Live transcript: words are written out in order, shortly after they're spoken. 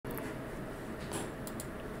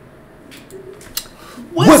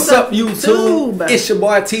What's up, YouTube? It's your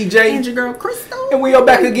boy TJ and your girl Crystal, and we are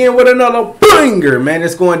back again with another banger, man.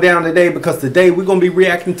 It's going down today because today we're gonna be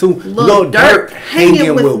reacting to Lil Durk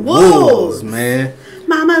hanging with wolves, man.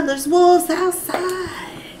 My mother's wolves outside.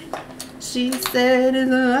 She said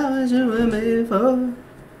it's a house you were made for.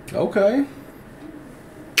 Okay.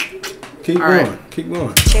 Keep going. Keep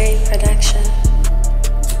going. Cherry Production.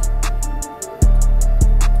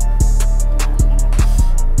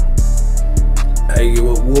 Hanging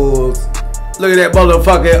with wolves. Look at that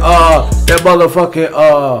motherfucking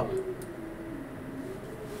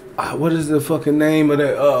what is the fucking name of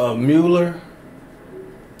that Mueller?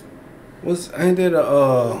 Ain't that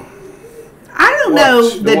I don't know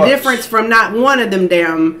the difference from not one of them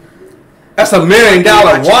damn. That's $1 million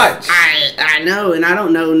watch. I know, and I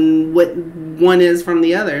don't know what one is from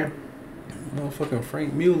the other. Motherfucking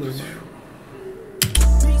Frank Mueller.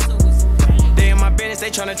 My business, they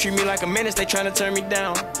tryna treat me like a menace, they tryna turn me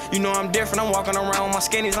down. You know I'm different, I'm walking around with my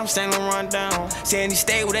skinnies, I'm standing run down. Saying he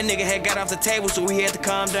stayed with that nigga had got off the table, so we had to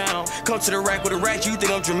calm down. Come to the rack with a rat, you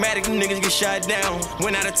think I'm dramatic, them niggas get shot down.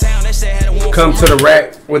 Went out of town, they said had a one. Come to the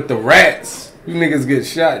rack with the rats, you niggas get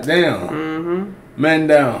shot down. Mm-hmm. Men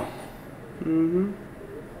down. Mm-hmm.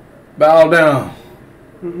 Bow down.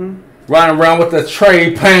 Mm-hmm. Riding around with the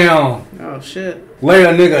tray pound. Oh shit. Lay a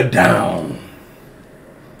nigga down.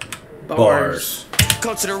 Bars.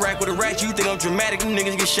 Come to the rack with a rat, you think I'm dramatic, them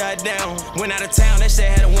niggas get shot down. Went out of town, they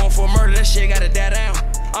said had a warrant for murder, that shit gotta die down.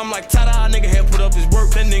 I'm like, ta-da, nigga had put up his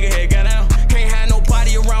work, that nigga had got out. Can't have no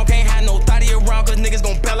body around, can't have no thotty around, cause niggas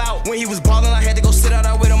gon' bail out. When he was ballin', I had to go sit out,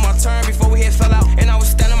 I wait on my turn before we had fell out. And I was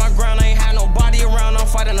standing my ground, I ain't had no body around, I'm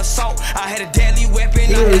fighting assault. I had a deadly weapon.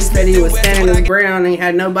 He said he was standing his ground and he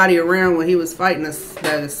had nobody around when he was fighting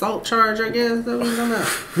that assault charge, I guess. That was yeah.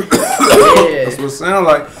 That's what it sounds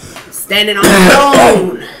like. Standing on his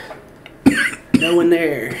own. No one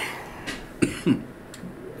there.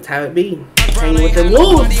 That's how it be. Hanging with the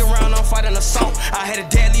wolves. I had a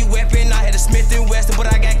deadly weapon, I had a Smith & Wesson,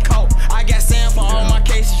 but I got caught. I got Sam for all my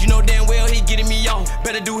cases, you know damn well he getting me off.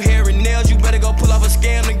 Better do hair and nails, you better go pull off a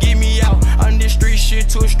scam and get me out. On this street shit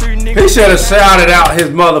to a street nigga. He should have shouted out his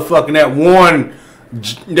motherfucking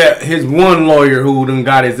his one lawyer who done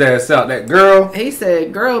got his ass out. That girl. He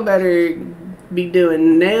said girl better be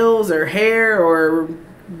doing nails or hair or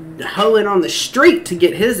hoeing on the street to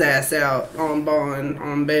get his ass out on bond,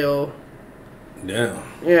 on bail. Damn.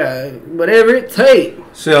 Yeah, whatever it takes.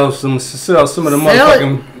 Sell some of the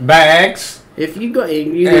motherfucking bags. If you go,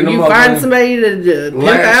 you find somebody to pimp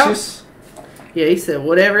out. Yeah, he said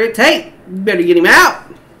whatever it takes. You better get him out.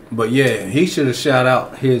 But yeah, he should have shout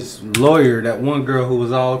out his lawyer, that one girl who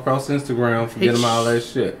was all across Instagram for getting him all that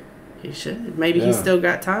shit. He should. Maybe he still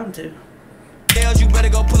got time to. You better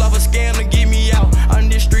go pull off a scam and get me out. On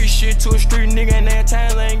this street shit to a street nigga and that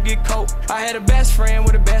time ain't get caught. I had a best friend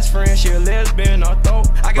with a best friend, she a lesbian, I thought.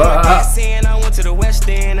 I got my dance in, I went to the West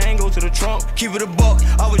End, I ain't go to the trunk. Keep it a buck,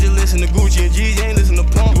 I was just listen to Gucci and G's, ain't listen to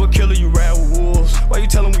Pump. You a killer, you ride with wolves. Why you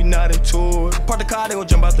tellin' we not into it? Park the car, they gon'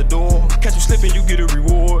 jump out the door. Catch you slipping, you get a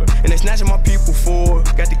reward. And they snatching my people for.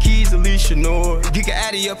 Got the keys, Alicia Nord. Geek a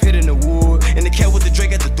Addy up hitting the wood. And the cat with the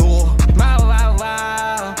Drake at the door.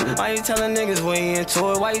 Why you telling niggas we ain't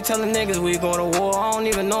into it? Why you telling niggas we going to war? I don't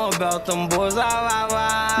even know about them boys. He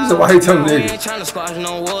said, why you telling niggas? We ain't trying to squash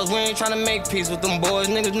no wars. We ain't trying to make peace with them boys.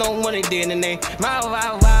 Niggas know what they did and they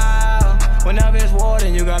whenever it's war,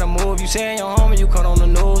 then you gotta move. You saying your homie, you cut on the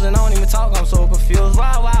news. And I don't even talk, I'm so confused.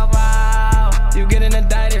 You getting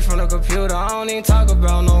indicted from the computer. I don't even talk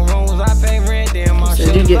about no wrongs. I pay rent, damn my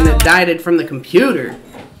shit. You getting indicted from the computer.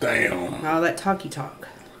 Damn. All that talky talk.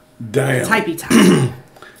 Damn. Typey type.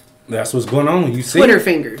 That's what's going on. You see Twitter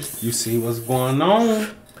fingers. You see what's going on.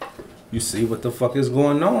 You see what the fuck is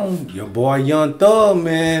going on. Your boy Young Thug,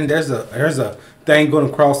 man. There's a thing going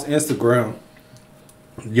across Instagram.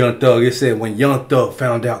 Young Thug. It said when Young Thug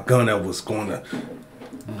found out Gunna was gonna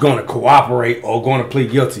cooperate or gonna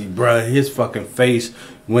plead guilty, bruh, his fucking face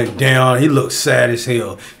went down. He looked sad as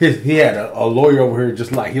hell. He had a lawyer over here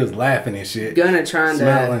just like he was laughing and shit. Gunna trying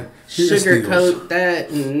to sugarcoat that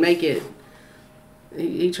and make it.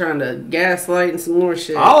 He trying to gaslight and some more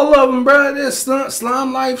shit. All of them, bro. This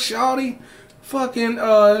Slime Life, Shawty, fucking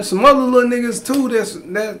some other little niggas too.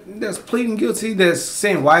 That's pleading guilty. That's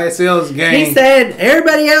saying YSL's gang. He said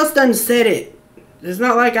everybody else done said it. It's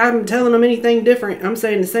not like I'm telling them anything different. I'm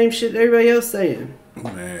saying the same shit everybody else saying.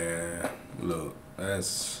 Man, look,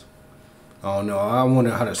 that's I don't know. I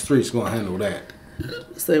wonder how the streets gonna handle that.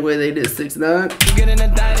 Same way they did 6ix9ine. You getting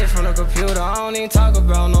indicted from the computer. I don't even talk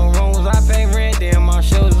about no wrongs. I pay rent, damn my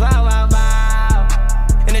shows.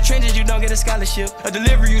 And the trenches, you don't get a scholarship. A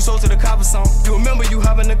delivery, you sold to the copper song. You remember you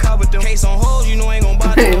hopping the car with them. Case on hold, you know ain't gonna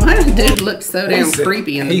buy them. Why does dude look so damn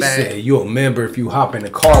creepy in the back? He said you'll remember if you hop in the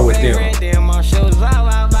car with them.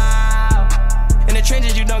 In the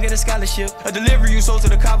trenches, you don't get a scholarship. A delivery, you sold to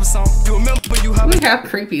the copper song. You remember you hopping. Look how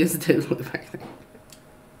creepy this dude look back there.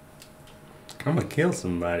 I'm gonna kill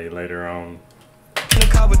somebody later on.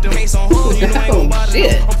 Oh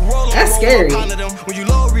shit, that's scary. When you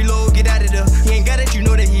load, reload, get out of there. He ain't got it, you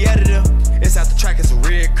know that he out of there. It's out the track, it's a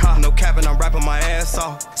red car. No capping, I'm rapping my ass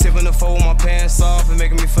off. Sipping the fold with my pants off and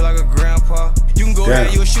making me feel like a grandpa. You can go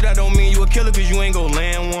ahead, you a shootout, don't mean you a killer, cause you ain't gon'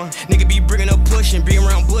 land one. Nigga be bringing up pushing, be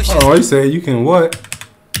around bushes. Oh, he said you can what?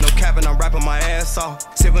 No capping, I'm rapping my ass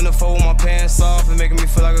off. Sipping the fold with my pants off and making me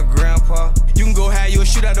feel like a grandpa. You can go have you a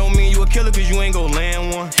shootout, don't mean you a killer, cause you ain't gon'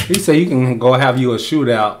 land one. He said you can go have you a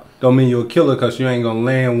shootout, don't mean you a killer, cause you ain't gonna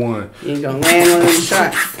land one. You ain't gonna land one of them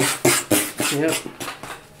shots. Yep.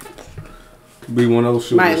 Be one of those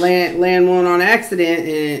shooters. Might land one on accident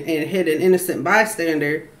and hit an innocent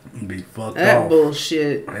bystander. Be fucked That off.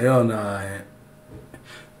 bullshit. Hell nah.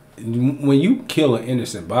 When you kill an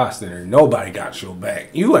innocent bystander, nobody got your back.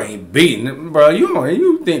 You ain't beating it, bro.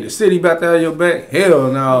 You think the city about to have your back?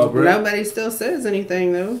 Hell no, bro. Nobody still says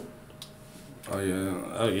anything though. Oh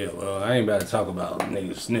yeah. Well, I ain't about to talk about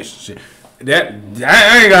niggas snitching shit.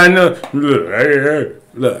 I ain't got nothing.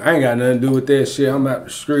 Look, I ain't got nothing to do with that shit. I'm out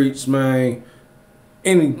the streets, man.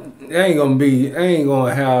 Nobody gonna be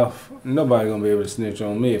able to snitch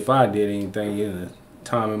on me if I did anything in a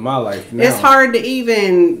time in my life. Now. It's hard to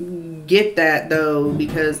even get that though,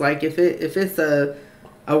 because like if it's a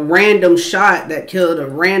random shot that killed a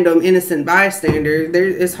random innocent bystander,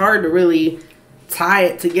 it's hard to really tie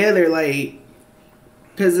it together, like,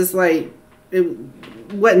 because it's like it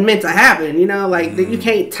wasn't meant to happen, you know, like you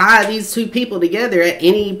can't tie these two people together at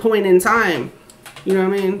any point in time. You know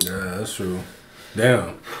what I mean? Yeah, that's true.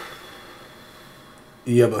 Damn.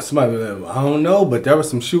 Yeah, but somebody, I don't know, but there was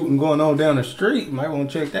some shooting going on down the street. You might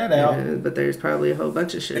want to check that out. Yeah, but there's probably a whole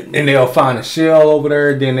bunch of shit. And they'll find a shell over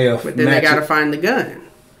there, then But then they gotta find the gun.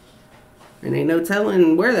 And ain't no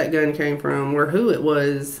telling where that gun came from or who it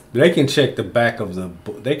was. They can check the back of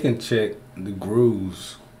they can check the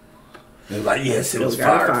grooves. They're like, yes, it was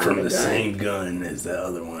fired from the same gun as the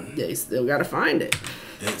other one. They still gotta find it.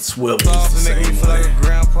 It swivels the same way.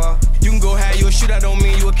 You can go have you a shootout, don't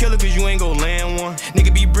mean you a killer, cause you ain't gon' land one.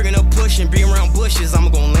 Nigga be bringing up pushing, be around bushes,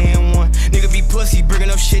 I'm gon' land one. Nigga be pussy,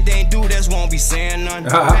 bringing up shit they ain't do, that's won't be saying none.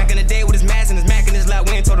 Back in the day with his mask and his Mac in his lap,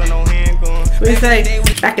 we ain't told her no handgun. What do you say?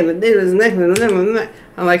 Back in the day with his neck.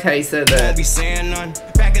 I like how you said that. Won't be saying none.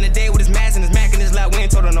 Back in the day with his mask and his Mac in his lap, we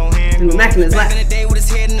ain't told her no handgun. Mac in his lap. Back in the day with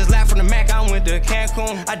his head in his lap from the Mac, I went to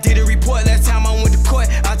Cancun. I did a report last time I went to court,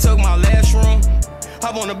 I took my last room.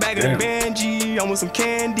 Hop on the back of the Benji, I'm with some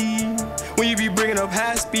candy. When you be bringing up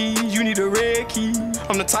high speed, you need a red key.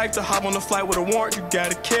 I'm the type to hop on the flight with a warrant, you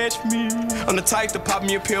gotta catch me. I'm the type to pop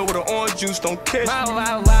me a pill with an orange juice, don't catch me.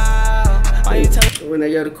 When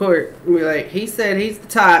they go to court, we're like, he said he's the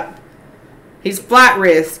top. He's flight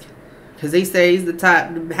risk. Because he said he's the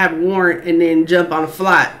type to have a warrant and then jump on a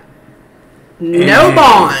flight. No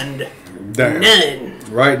bond. Damn. None.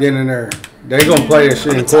 Right then and there. They gonna play that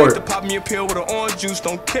shit in court. To pop me a pill with an orange juice,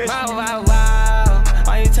 don't catch me.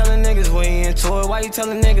 Why you telling niggas we into it? Why you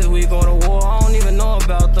telling niggas we go to war? I don't even know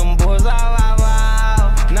about them boys.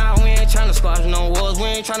 Nah, we ain't trying to squash no wars. We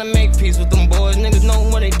ain't trying to make peace with them boys. Niggas know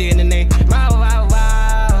what they did and they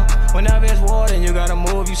whenever it's war, then you gotta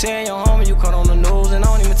move. You saying your homie, you cut on the news. And I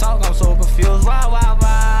don't even talk, I'm so confused.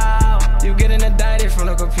 You getting indicted from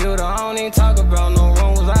the computer. I don't even talk about no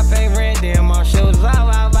wrongs. I pay rent, damn my shoes.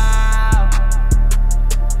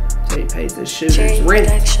 So he pays his shooters rent.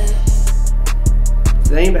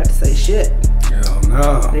 So they ain't about to say shit. Hell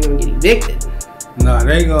no. They gonna get evicted. Nah,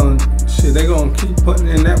 they gonna keep putting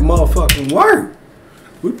in that motherfucking work.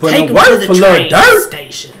 We put in work for Lil Durk.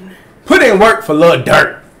 Station. Put in work for Lil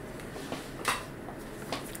Durk.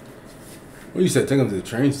 What you said? Take him to the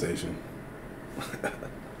train station.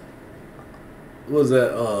 What was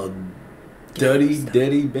that?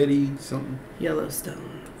 Betty something?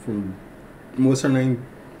 Yellowstone. From what's her name?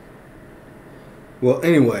 Well,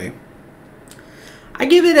 anyway. I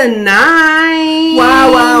give it a 9.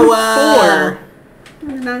 Wow.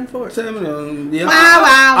 9.4. 7. Yeah. Wow.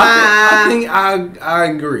 I think I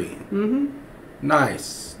agree. Mm-hmm.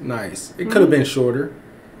 Nice. It could have been shorter.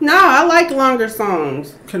 No, I like longer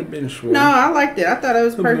songs. Could have been shorter. No, I liked it. I thought it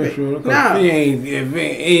was perfect. No. If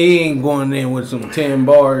he ain't going in with some 10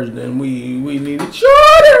 bars, then we need it shorter.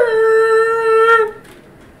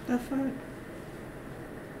 The fuck?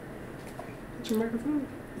 What's your microphone?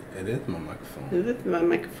 It is my microphone. It is my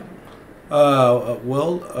microphone. I'll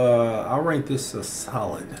rank this a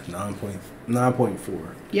solid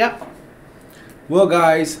 9.4. Yep. Well,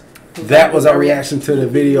 guys, that was our reaction to the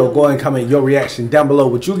video. Go ahead and comment your reaction down below.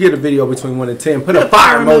 Would you get a video between 1 and 10? Put a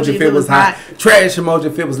fire emoji if it was hot. Trash emoji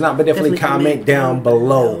if it was not. But definitely comment down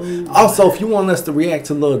below. Also, if you want us to react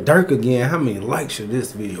to Lil Durk again, how many likes should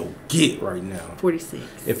this video get right now? 46.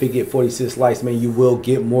 If it get 46 likes, man, you will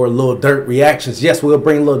get more Lil Durk reactions. Yes, we'll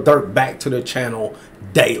bring Lil Durk back to the channel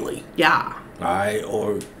daily. Yeah. All right,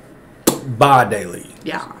 or bi-daily.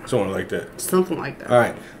 Yeah. Something like that. Something like that. All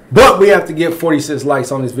right. But we have to get 46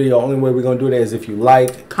 likes on this video. Only way we're going to do that is if you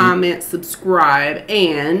like, comment, subscribe,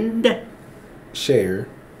 and share.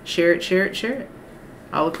 Share it.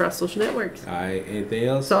 All across social networks. All right. Anything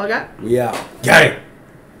else? That's all I got. We out. Gang.